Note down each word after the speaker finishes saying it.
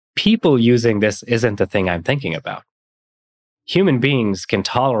people using this isn't the thing I'm thinking about. Human beings can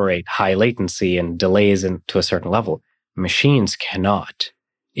tolerate high latency and delays to a certain level. Machines cannot.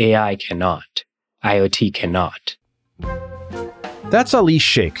 AI cannot. IoT cannot. That's Ali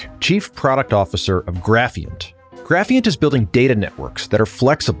Shaikh, Chief Product Officer of Graphiant. Graphiant is building data networks that are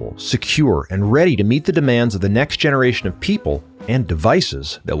flexible, secure, and ready to meet the demands of the next generation of people and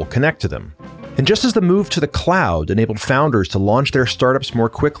devices that will connect to them. And just as the move to the cloud enabled founders to launch their startups more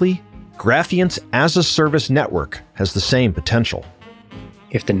quickly, Graphiant's as-a-service network has the same potential.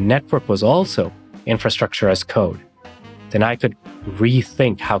 If the network was also infrastructure as code, then I could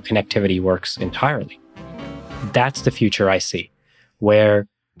rethink how connectivity works entirely. That's the future I see, where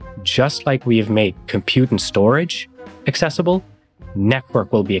just like we have made compute and storage accessible,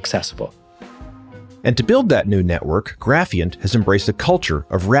 network will be accessible. And to build that new network, Graphiant has embraced a culture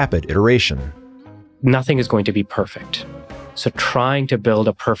of rapid iteration. Nothing is going to be perfect. So trying to build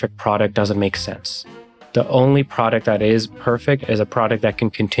a perfect product doesn't make sense. The only product that is perfect is a product that can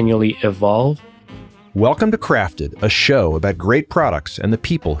continually evolve. Welcome to Crafted, a show about great products and the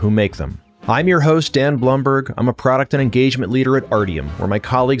people who make them. I'm your host, Dan Blumberg. I'm a product and engagement leader at Artium, where my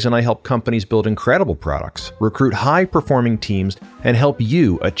colleagues and I help companies build incredible products, recruit high-performing teams, and help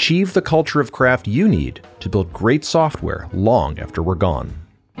you achieve the culture of craft you need to build great software long after we're gone.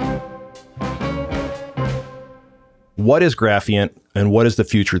 What is Graphiant, and what is the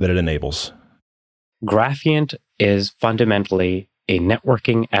future that it enables? Graphiant is fundamentally a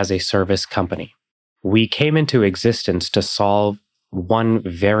networking as a service company. We came into existence to solve one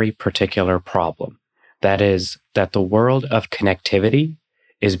very particular problem. That is that the world of connectivity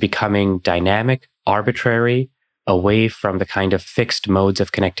is becoming dynamic, arbitrary, away from the kind of fixed modes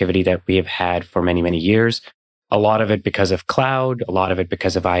of connectivity that we have had for many, many years. A lot of it because of cloud, a lot of it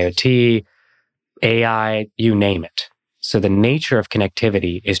because of IoT, AI, you name it. So the nature of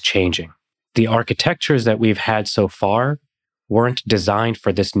connectivity is changing. The architectures that we've had so far weren't designed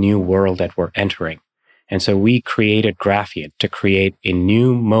for this new world that we're entering. And so we created Graphiant to create a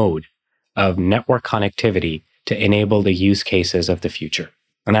new mode of network connectivity to enable the use cases of the future.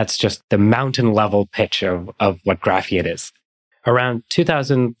 And that's just the mountain level pitch of what Graphiant is. Around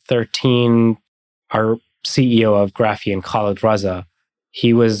 2013, our CEO of Graphiant, Khaled Raza,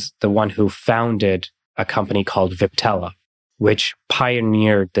 he was the one who founded a company called Viptela, which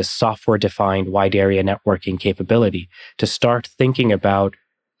pioneered this software-defined wide area networking capability to start thinking about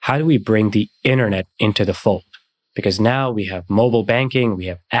how do we bring the internet into the fold? Because now we have mobile banking, we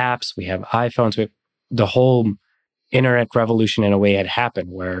have apps, we have iPhones, the whole internet revolution in a way had happened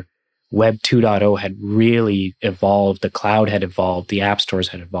where Web 2.0 had really evolved, the cloud had evolved, the app stores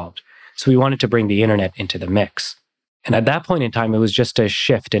had evolved. So we wanted to bring the internet into the mix. And at that point in time, it was just a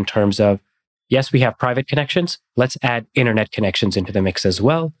shift in terms of, yes, we have private connections, let's add internet connections into the mix as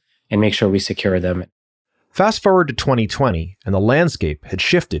well and make sure we secure them. Fast forward to 2020, and the landscape had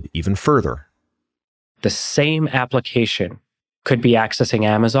shifted even further. The same application could be accessing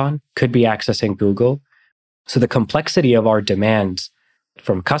Amazon, could be accessing Google. So the complexity of our demands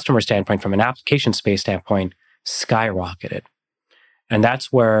from a customer standpoint, from an application space standpoint, skyrocketed. And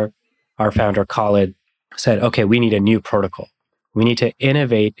that's where our founder, Khaled, said, okay, we need a new protocol. We need to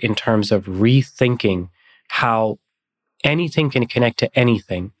innovate in terms of rethinking how anything can connect to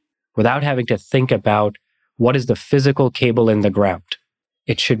anything without having to think about what is the physical cable in the ground.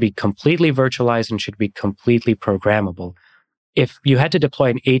 It should be completely virtualized and should be completely programmable. If you had to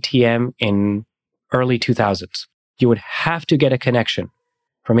deploy an ATM in early 2000s, you would have to get a connection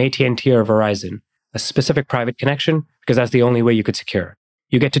from AT&T or Verizon, a specific private connection, because that's the only way you could secure it.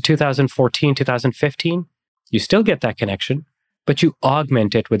 You get to 2014, 2015, you still get that connection, but you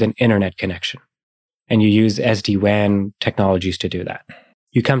augment it with an internet connection. And you use SD-WAN technologies to do that.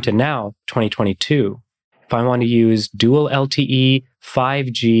 You come to now, 2022, if I want to use dual LTE,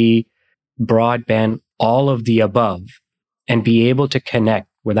 5G, broadband, all of the above, and be able to connect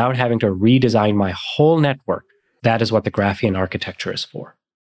without having to redesign my whole network, that is what the Graphiant architecture is for.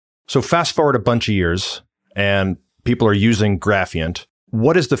 So fast forward a bunch of years, and people are using Graphiant.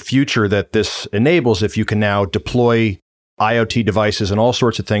 What is the future that this enables if you can now deploy IoT devices and all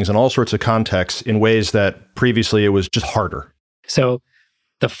sorts of things in all sorts of contexts in ways that previously it was just harder? So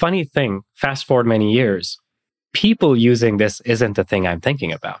the funny thing, fast forward many years, people using this isn't the thing I'm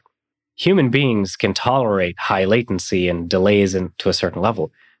thinking about. Human beings can tolerate high latency and delays to a certain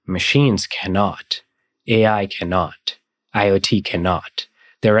level. Machines cannot. AI cannot. IoT cannot.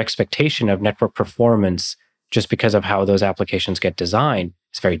 Their expectation of network performance, just because of how those applications get designed,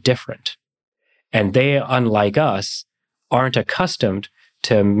 is very different. And they, unlike us, aren't accustomed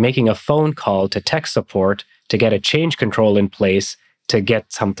to making a phone call to tech support to get a change control in place to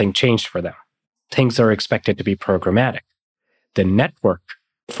get something changed for them. Things are expected to be programmatic. The network,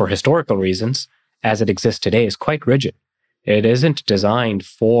 for historical reasons, as it exists today, is quite rigid. It isn't designed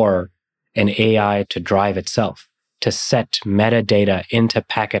for an AI to drive itself, to set metadata into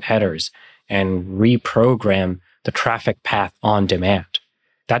packet headers and reprogram the traffic path on demand.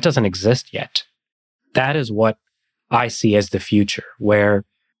 That doesn't exist yet. That is what I see as the future, where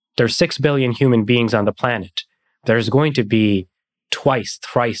there's 6 billion human beings on the planet. There's going to be twice,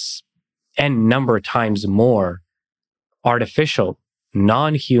 thrice, n number of times more artificial,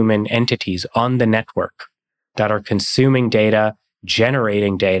 non-human entities on the network that are consuming data,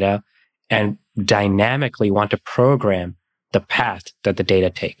 generating data, and dynamically want to program the path that the data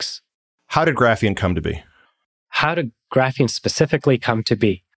takes. How did Graphiant come to be? How did Graphiant specifically come to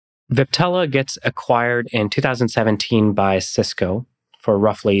be? Viptela gets acquired in 2017 by Cisco for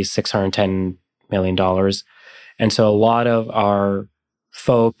roughly $610 million. And so a lot of our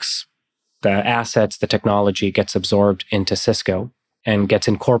folks, the assets, the technology gets absorbed into Cisco and gets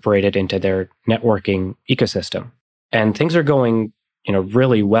incorporated into their networking ecosystem. And things are going,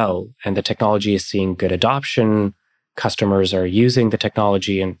 really well. And the technology is seeing good adoption. Customers are using the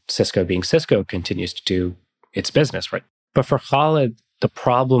technology, and Cisco, being Cisco, continues to do its business, right? But for Khalid, the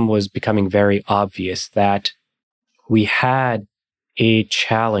problem was becoming very obvious that we had a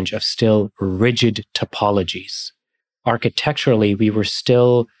challenge of still rigid topologies. Architecturally, we were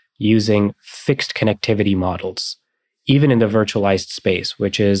still using fixed connectivity models, even in the virtualized space,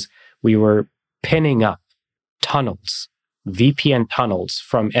 which is we were pinning up tunnels, VPN tunnels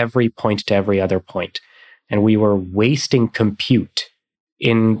from every point to every other point. And we were wasting compute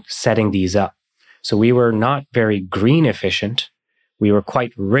in setting these up. So we were not very green efficient. We were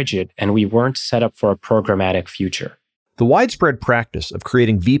quite rigid, and we weren't set up for a programmatic future. The widespread practice of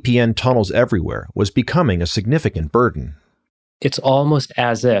creating VPN tunnels everywhere was becoming a significant burden. It's almost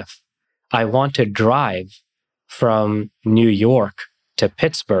as if I want to drive from New York to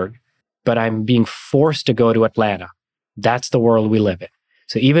Pittsburgh, but I'm being forced to go to Atlanta. That's the world we live in.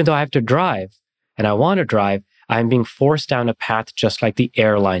 So even though I have to drive, and I want to drive, I'm being forced down a path just like the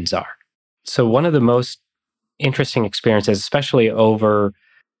airlines are. So one of the most interesting experiences, especially over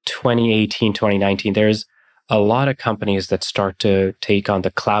 2018, 2019, there's a lot of companies that start to take on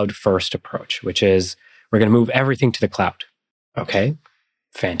the cloud first approach, which is we're going to move everything to the cloud. Okay,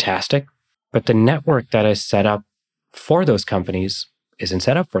 fantastic. But the network that is set up for those companies isn't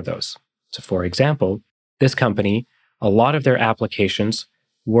set up for those. So for example, this company, a lot of their applications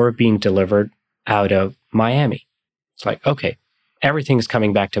were being delivered out of Miami. It's like, okay, everything's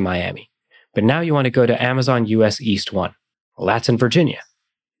coming back to Miami. But now you want to go to Amazon US East 1. Well, that's in Virginia.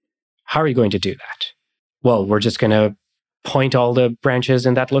 How are you going to do that? Well, we're just going to point all the branches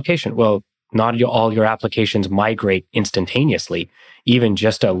in that location. Well, not all your applications migrate instantaneously. Even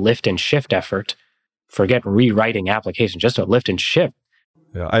just a lift and shift effort, forget rewriting applications, just a lift and shift.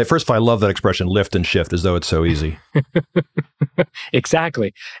 Yeah, first of all, I love that expression, lift and shift, as though it's so easy.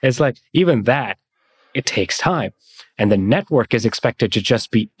 Exactly. It's like, even that, it takes time. And the network is expected to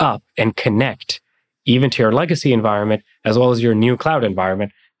just be up and connect, even to your legacy environment, as well as your new cloud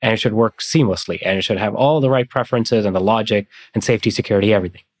environment. And it should work seamlessly. And it should have all the right preferences and the logic and safety, security,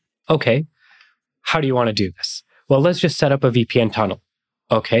 everything. Okay, how do you want to do this? Well, let's just set up a VPN tunnel.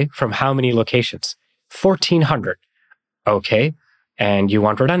 Okay, from how many locations? 1,400. Okay, and you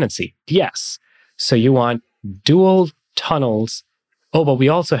want redundancy? Yes. So you want dual tunnels. Oh, but we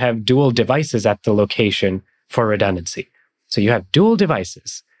also have dual devices at the location for redundancy. So you have dual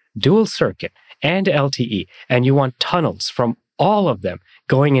devices, dual circuit, and LTE, and you want tunnels from all of them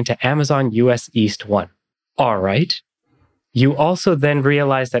going into Amazon US East 1. All right. You also then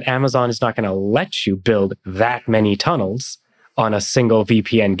realize that Amazon is not going to let you build that many tunnels on a single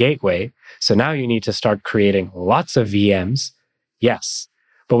VPN gateway. So now you need to start creating lots of VMs. Yes.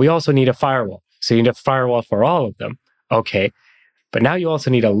 But we also need a firewall. So you need a firewall for all of them. Okay. But now you also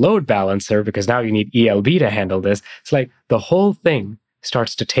need a load balancer because now you need ELB to handle this. It's like the whole thing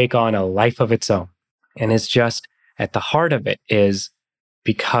starts to take on a life of its own. And it's just at the heart of it is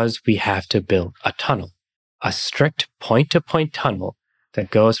because we have to build a tunnel, a strict point-to-point tunnel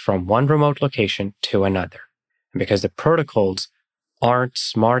that goes from one remote location to another. And because the protocols aren't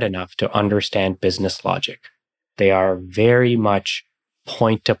smart enough to understand business logic, they are very much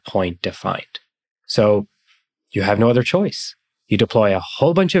point-to-point defined. So you have no other choice. You deploy a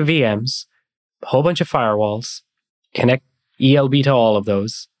whole bunch of VMs, a whole bunch of firewalls, connect ELB to all of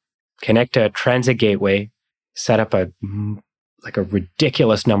those, connect a transit gateway, set up a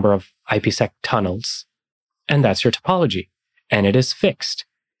ridiculous number of IPsec tunnels, and that's your topology. And it is fixed.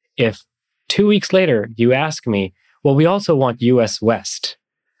 If 2 weeks later you ask me, well, we also want US West.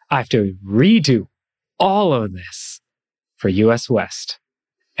 I have to redo all of this for US West.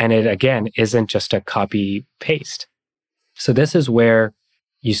 And it, again, isn't just a copy paste. So this is where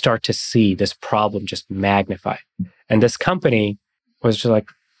you start to see this problem just magnify. And this company was just like,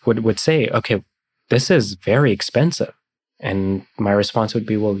 would say, okay, this is very expensive. And my response would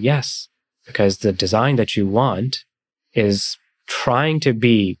be, well, yes, because the design that you want is trying to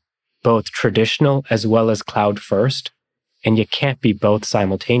be both traditional as well as cloud first. And you can't be both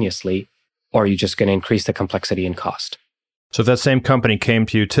simultaneously, or you're just going to increase the complexity and cost. So if that same company came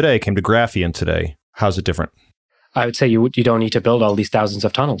to Graphiant today, how's it different? I would say you don't need to build all these thousands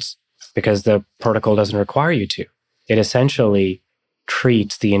of tunnels because the protocol doesn't require you to. It essentially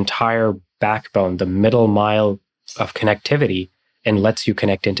treats the entire backbone, the middle mile of connectivity, and lets you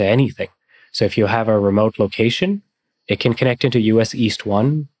connect into anything. So if you have a remote location, it can connect into US East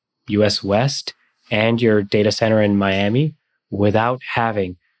 1, US West, and your data center in Miami without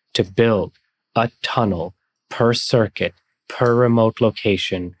having to build a tunnel per circuit, per remote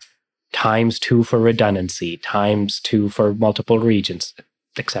location, ×2 for redundancy, ×2 for multiple regions,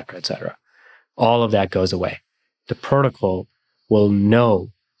 et cetera, et cetera. All of that goes away. The protocol will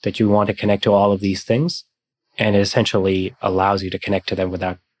know that you want to connect to all of these things, and it essentially allows you to connect to them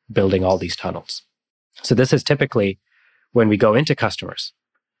without building all these tunnels. So this is typically when we go into customers.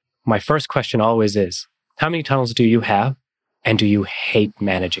 My first question always is, how many tunnels do you have, and do you hate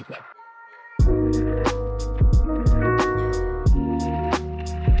managing them?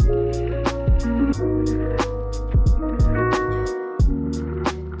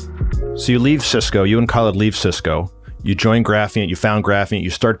 So you leave Cisco, you and Khaled leave Cisco, you join Graphiant, you found Graphiant, you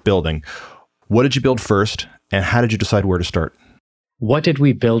start building. What did you build first, and how did you decide where to start? What did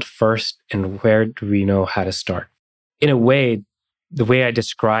we build first, and where do we know how to start? In a way, the way I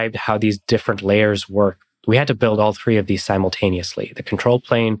described how these different layers work, we had to build all three of these simultaneously: the control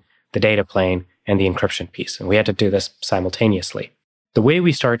plane, the data plane, and the encryption piece. And we had to do this simultaneously. The way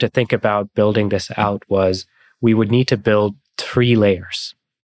we started to think about building this out was we would need to build 3 layers.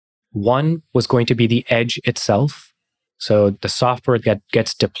 One was going to be the edge itself. So the software that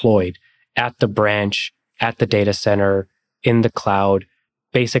gets deployed at the branch, at the data center, in the cloud,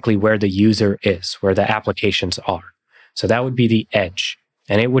 basically where the user is, where the applications are. So that would be the edge.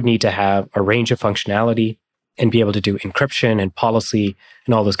 And it would need to have a range of functionality and be able to do encryption and policy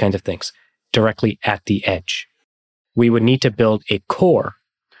and all those kinds of things directly at the edge. We would need to build a core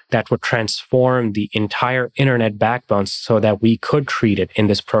that would transform the entire internet backbone so that we could treat it in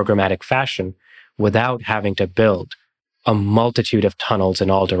this programmatic fashion without having to build a multitude of tunnels in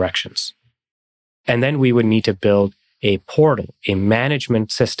all directions. And then we would need to build a portal, a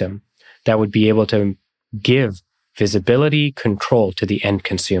management system that would be able to give visibility, control to the end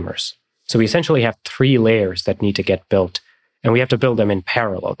consumers. So we essentially have 3 layers that need to get built, and we have to build them in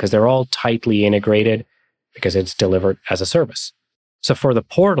parallel because they're all tightly integrated because it's delivered as a service. So for the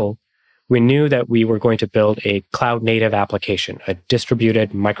portal, we knew that we were going to build a cloud-native application, a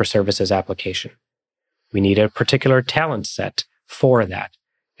distributed microservices application. We needed a particular talent set for that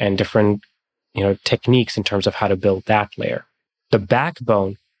and different techniques in terms of how to build that layer. The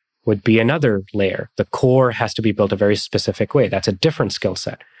backbone would be another layer. The core has to be built a very specific way. That's a different skill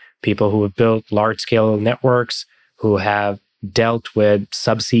set. People who have built large-scale networks, who have dealt with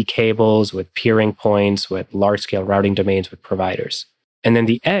subsea cables, with peering points, with large-scale routing domains with providers. And then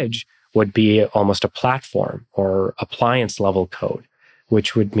the edge would be almost a platform or appliance level code,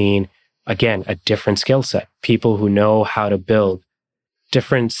 which would mean, again, a different skill set. People who know how to build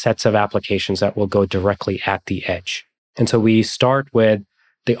different sets of applications that will go directly at the edge. And so we start with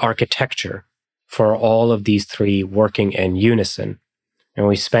the architecture for all of these 3 working in unison. And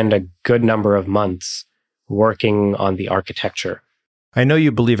we spend a good number of months working on the architecture. I know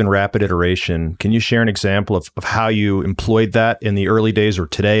you believe in rapid iteration. Can you share an example of how you employed that in the early days or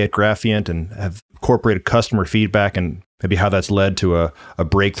today at Graphiant and have incorporated customer feedback and maybe how that's led to a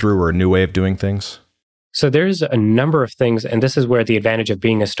breakthrough or a new way of doing things? So there's a number of things, and this is where the advantage of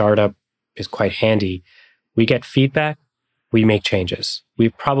being a startup is quite handy. We get feedback, we make changes.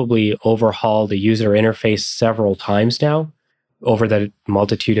 We've probably overhauled the user interface several times now over the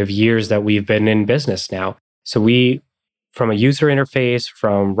multitude of years that we've been in business now. So we, from a user interface,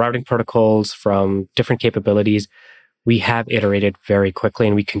 from routing protocols, from different capabilities, we have iterated very quickly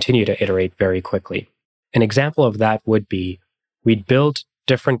and we continue to iterate very quickly. An example of that would be we'd built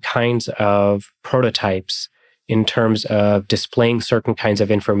different kinds of prototypes in terms of displaying certain kinds of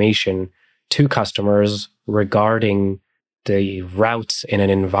information to customers regarding the routes in an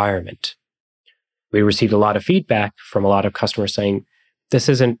environment. We received a lot of feedback from a lot of customers saying, this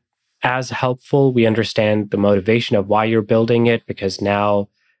isn't as helpful. We understand the motivation of why you're building it, because now,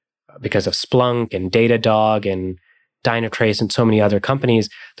 because of Splunk and Datadog and Dynatrace and so many other companies,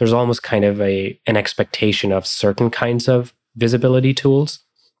 there's almost kind of an expectation of certain kinds of visibility tools.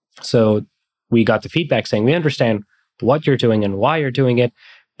 So we got the feedback saying, we understand what you're doing and why you're doing it,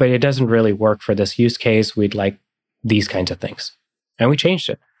 but it doesn't really work for this use case. We'd like these kinds of things. And we changed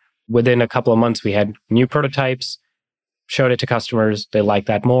it. Within a couple of months, we had new prototypes, showed it to customers. They liked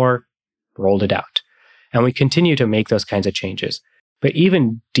that more, rolled it out. And we continue to make those kinds of changes. But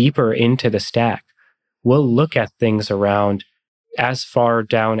even deeper into the stack, we'll look at things around as far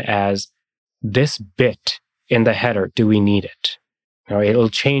down as this bit in the header. Do we need it? You know, it'll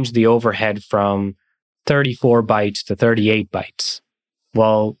change the overhead from 34 bytes to 38 bytes.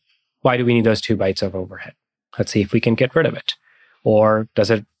 Well, why do we need those 2 bytes of overhead? Let's see if we can get rid of it. Or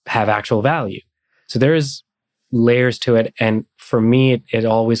does it have actual value? So there's layers to it. And for me, it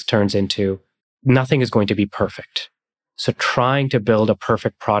always turns into nothing is going to be perfect. So trying to build a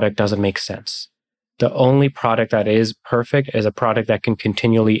perfect product doesn't make sense. The only product that is perfect is a product that can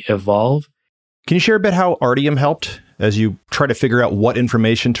continually evolve. Can you share a bit how Artium helped as you try to figure out what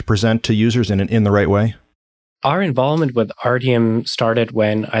information to present to users in the right way? Our involvement with Artium started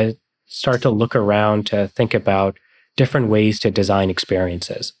when I started to look around to think about different ways to design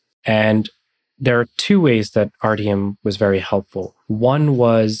experiences. And there are 2 ways that Artium was very helpful. One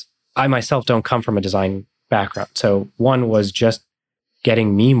was, I myself don't come from a design background. So one was just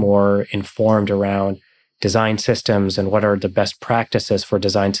getting me more informed around design systems and what are the best practices for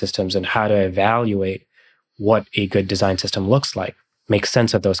design systems and how to evaluate what a good design system looks like, make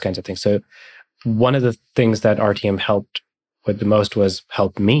sense of those kinds of things. So one of the things that Artium helped with the most was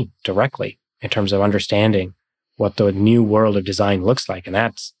help me directly in terms of understanding what the new world of design looks like. And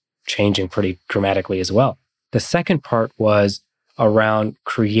that's changing pretty dramatically as well. The second part was around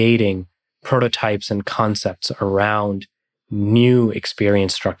creating prototypes and concepts around new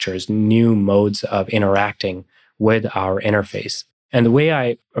experience structures, new modes of interacting with our interface. And the way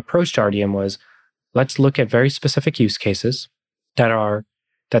I approached Artium was, let's look at very specific use cases that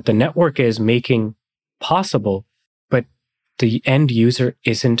the network is making possible, but the end user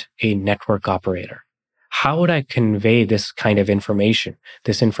isn't a network operator. How would I convey this kind of information,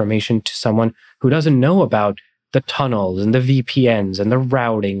 to someone who doesn't know about the tunnels and the VPNs and the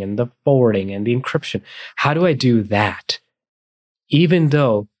routing and the forwarding and the encryption? How do I do that? Even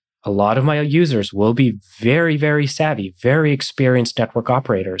though a lot of my users will be very, very savvy, very experienced network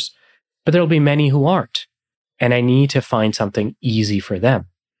operators, but there'll be many who aren't. And I need to find something easy for them.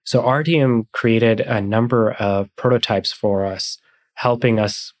 So Artium created a number of prototypes for us, helping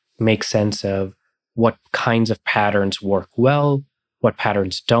us make sense of what kinds of patterns work well, what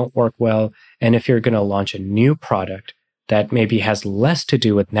patterns don't work well, and if you're going to launch a new product that maybe has less to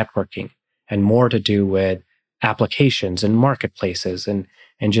do with networking and more to do with applications and marketplaces and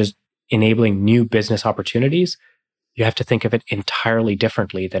just enabling new business opportunities, you have to think of it entirely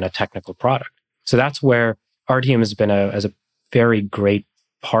differently than a technical product. So that's where Artium has been as a very great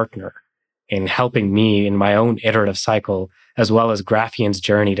partner in helping me in my own iterative cycle, as well as Graphiant's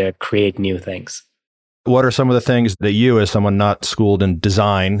journey to create new things. What are some of the things that you, as someone not schooled in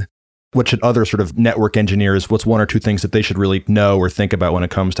design, what should other sort of network engineers, what's 1 or 2 things that they should really know or think about when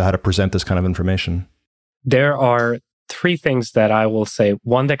it comes to how to present this kind of information? There are 3 things that I will say.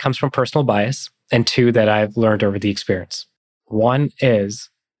 1 that comes from personal bias, and 2 that I've learned over the experience. 1 is,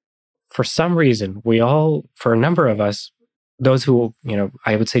 for some reason, for a number of us, those who,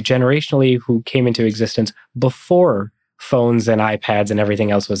 I would say generationally, who came into existence before phones and iPads and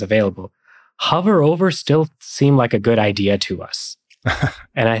everything else was available, hover over still seemed like a good idea to us.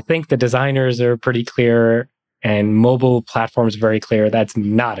 And I think the designers are pretty clear and mobile platforms very clear. That's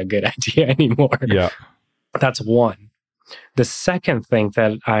not a good idea anymore. Yeah. That's 1. The second thing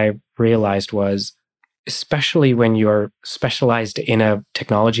that I realized was, especially when you're specialized in a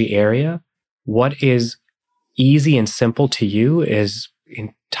technology area, what is easy and simple to you is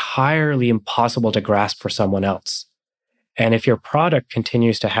entirely impossible to grasp for someone else. And if your product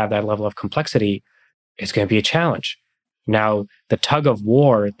continues to have that level of complexity, it's going to be a challenge. Now, the tug of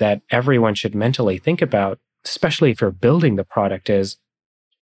war that everyone should mentally think about, especially if you're building the product, is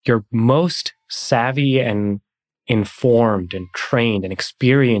your most savvy and informed and trained and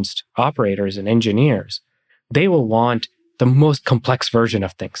experienced operators and engineers, they will want the most complex version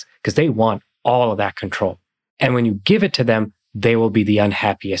of things because they want all of that control. And when you give it to them, they will be the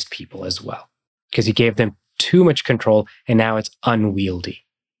unhappiest people as well because you gave them too much control and now it's unwieldy.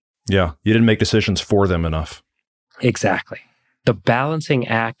 Yeah, you didn't make decisions for them enough. Exactly. The balancing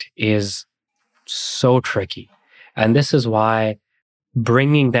act is so tricky. And this is why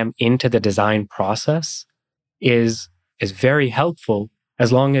bringing them into the design process is very helpful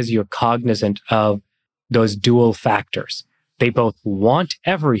as long as you're cognizant of those dual factors. They both want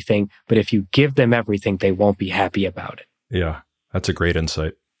everything, but if you give them everything, they won't be happy about it. Yeah, that's a great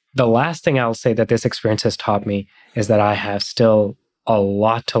insight. The last thing I'll say that this experience has taught me is that I have still a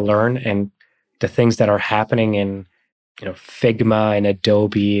lot to learn, and the things that are happening in Figma and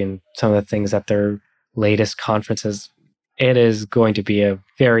Adobe and some of the things at their latest conferences, it is going to be a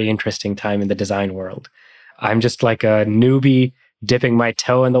very interesting time in the design world. I'm just like a newbie dipping my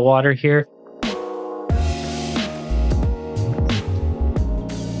toe in the water here.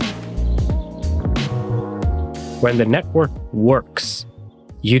 When the network works,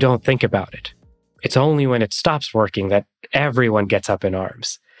 you don't think about it. It's only when it stops working that everyone gets up in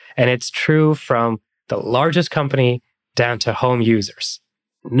arms. And it's true from the largest company down to home users.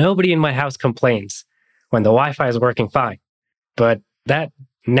 Nobody in my house complains when the Wi-Fi is working fine. But that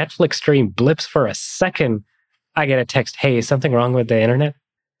Netflix stream blips for a second, I get a text, hey, is something wrong with the internet?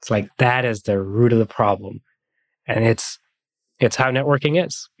 It's like, that is the root of the problem. And it's how networking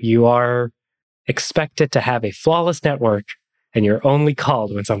is. You are expected to have a flawless network, and you're only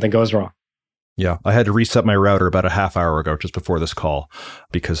called when something goes wrong. Yeah, I had to reset my router about a half hour ago, just before this call,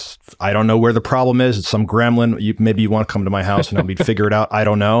 because I don't know where the problem is. It's some gremlin. Maybe you want to come to my house and help me figure it out. I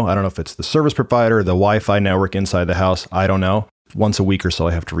don't know. I don't know if it's the service provider, the Wi-Fi network inside the house. I don't know. Once a week or so,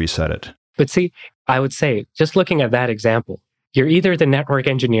 I have to reset it. But see, I would say, just looking at that example, you're either the network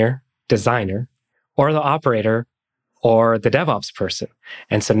engineer, designer, or the operator, or the DevOps person.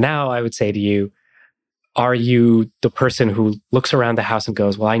 And so now I would say to you, are you the person who looks around the house and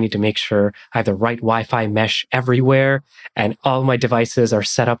goes, well, I need to make sure I have the right Wi-Fi mesh everywhere and all my devices are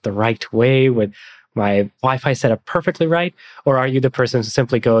set up the right way with my Wi-Fi set up perfectly right? Or are you the person who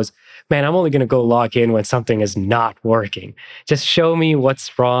simply goes, man, I'm only going to go log in when something is not working. Just show me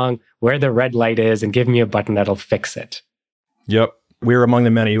what's wrong, where the red light is, and give me a button that'll fix it. Yep. We were among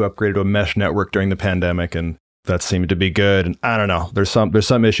the many who upgraded to a mesh network during the pandemic, and that seemed to be good. And I don't know, there's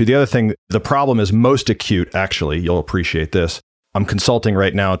some issue. The other thing, the problem is most acute, actually. You'll appreciate this. I'm consulting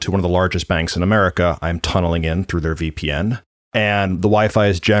right now to one of the largest banks in America. I'm tunneling in through their VPN. And the Wi-Fi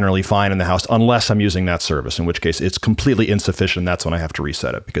is generally fine in the house unless I'm using that service, in which case it's completely insufficient. That's when I have to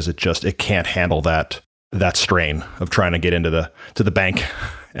reset it because it can't handle that strain of trying to get into the bank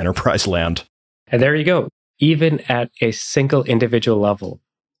enterprise land. And there you go. Even at a single individual level,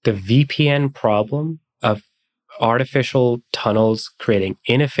 the VPN problem of artificial tunnels creating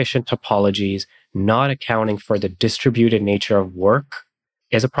inefficient topologies, not accounting for the distributed nature of work,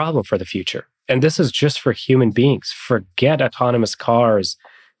 is a problem for the future. And this is just for human beings. Forget autonomous cars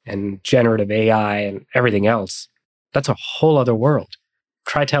and generative AI and everything else. That's a whole other world.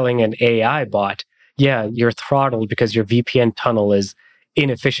 Try telling an AI bot, yeah, you're throttled because your VPN tunnel is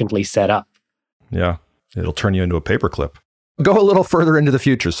inefficiently set up. Yeah, it'll turn you into a paperclip. Go a little further into the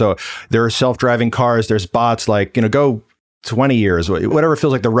future. So there are self-driving cars, there's bots, like, go 20 years, whatever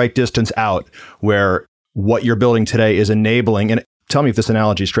feels like the right distance out, where what you're building today is enabling, and tell me if this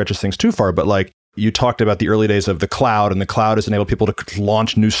analogy stretches things too far, but like you talked about the early days of the cloud, and the cloud has enabled people to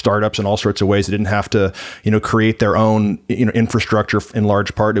launch new startups in all sorts of ways. They didn't have to, create their own, infrastructure in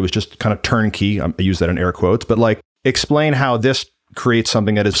large part. It was just kind of turnkey. I use that in air quotes, but like explain how this creates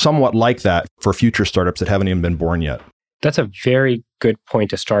something that is somewhat like that for future startups that haven't even been born yet. That's a very good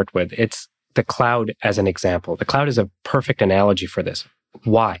point to start with. It's the cloud as an example. The cloud is a perfect analogy for this.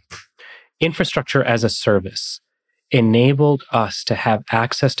 Why? Infrastructure as a service enabled us to have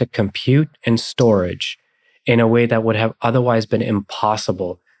access to compute and storage in a way that would have otherwise been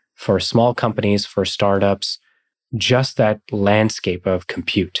impossible for small companies, for startups, just that landscape of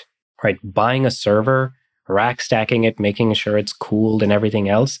compute, right? Buying a server, rack stacking it, making sure it's cooled and everything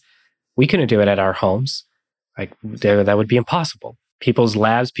else. We couldn't do it at our homes. Like that would be impossible. People's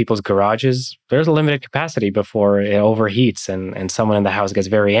labs, people's garages, there's a limited capacity before it overheats and someone in the house gets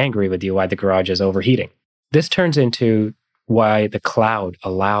very angry with you why the garage is overheating. This turns into why the cloud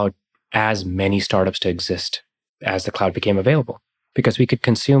allowed as many startups to exist as the cloud became available, because we could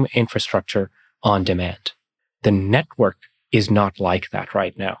consume infrastructure on demand. The network is not like that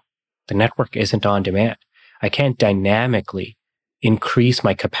right now. The network isn't on demand. I can't dynamically increase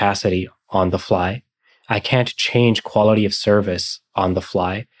my capacity on the fly. I can't change quality of service on the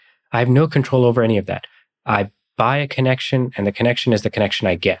fly. I have no control over any of that. I buy a connection, and the connection is the connection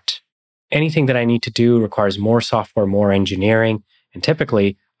I get. Anything that I need to do requires more software, more engineering, and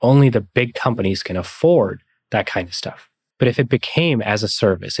typically only the big companies can afford that kind of stuff. But if it became as a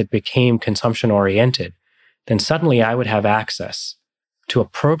service, it became consumption-oriented, then suddenly I would have access to a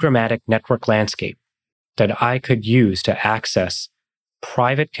programmatic network landscape that I could use to access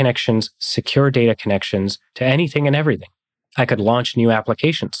private connections, secure data connections to anything and everything. I could launch new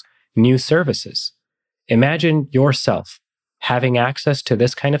applications, new services. Imagine yourself having access to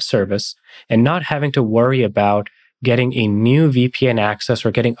this kind of service and not having to worry about getting a new VPN access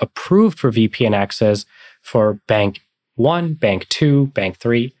or getting approved for VPN access for bank 1, bank 2, bank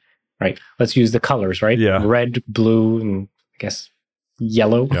 3, right? Let's use the colors, right? Yeah. Red, blue, and I guess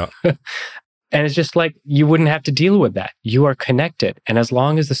yellow. Yeah. And it's just like, you wouldn't have to deal with that. You are connected. And as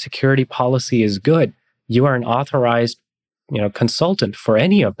long as the security policy is good, you are an authorized, consultant for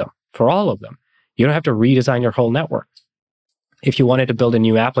any of them, for all of them. You don't have to redesign your whole network. If you wanted to build a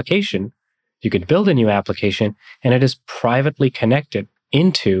new application, you could build a new application and it is privately connected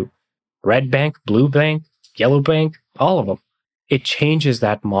into red bank, blue bank, yellow bank, all of them. It changes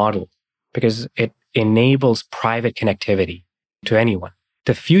that model because it enables private connectivity to anyone.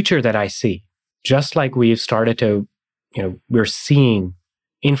 The future that I see, just like we've started to, we're seeing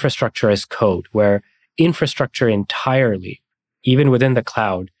infrastructure as code, where infrastructure entirely, even within the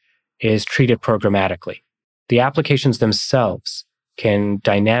cloud, is treated programmatically. The applications themselves can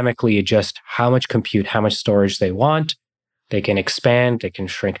dynamically adjust how much compute, how much storage they want. They can expand, they can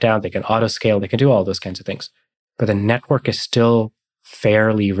shrink down, they can auto scale, they can do all those kinds of things. But the network is still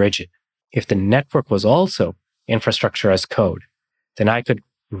fairly rigid. If the network was also infrastructure as code, then I could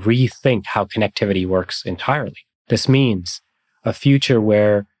rethink how connectivity works entirely. This means a future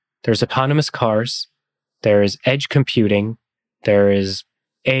where there's autonomous cars, there is edge computing, there is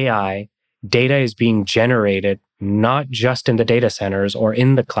AI, data is being generated not just in the data centers or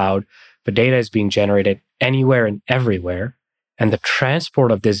in the cloud, but data is being generated anywhere and everywhere. And the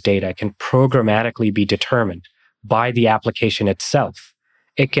transport of this data can programmatically be determined by the application itself.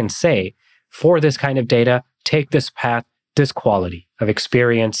 It can say, for this kind of data, take this path, this quality of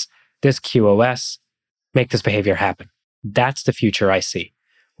experience, this QoS, make this behavior happen. That's the future I see,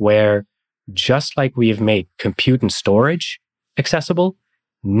 where just like we have made compute and storage accessible,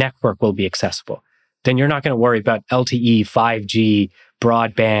 network will be accessible. Then you're not going to worry about LTE, 5G,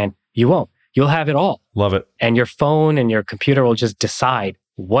 broadband. You won't. You'll have it all. Love it. And your phone and your computer will just decide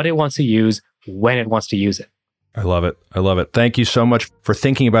what it wants to use, when it wants to use it. I love it. I love it. Thank you so much for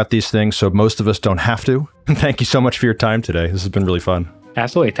thinking about these things so most of us don't have to. Thank you so much for your time today. This has been really fun.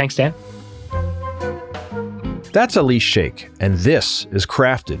 Absolutely. Thanks, Dan. That's Shaikh, and this is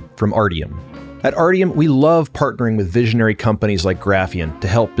Crafted from Artium. At Artium, we love partnering with visionary companies like Graphiant to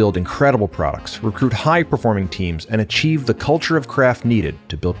help build incredible products, recruit high-performing teams, and achieve the culture of craft needed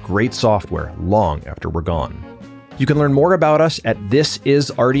to build great software long after we're gone. You can learn more about us at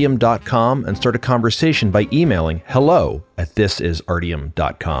thisisartium.com and start a conversation by emailing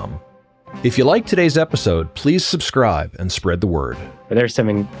hello@thisisartium.com. If you liked today's episode, please subscribe and spread the word. There's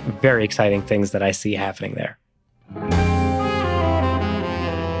some very exciting things that I see happening there.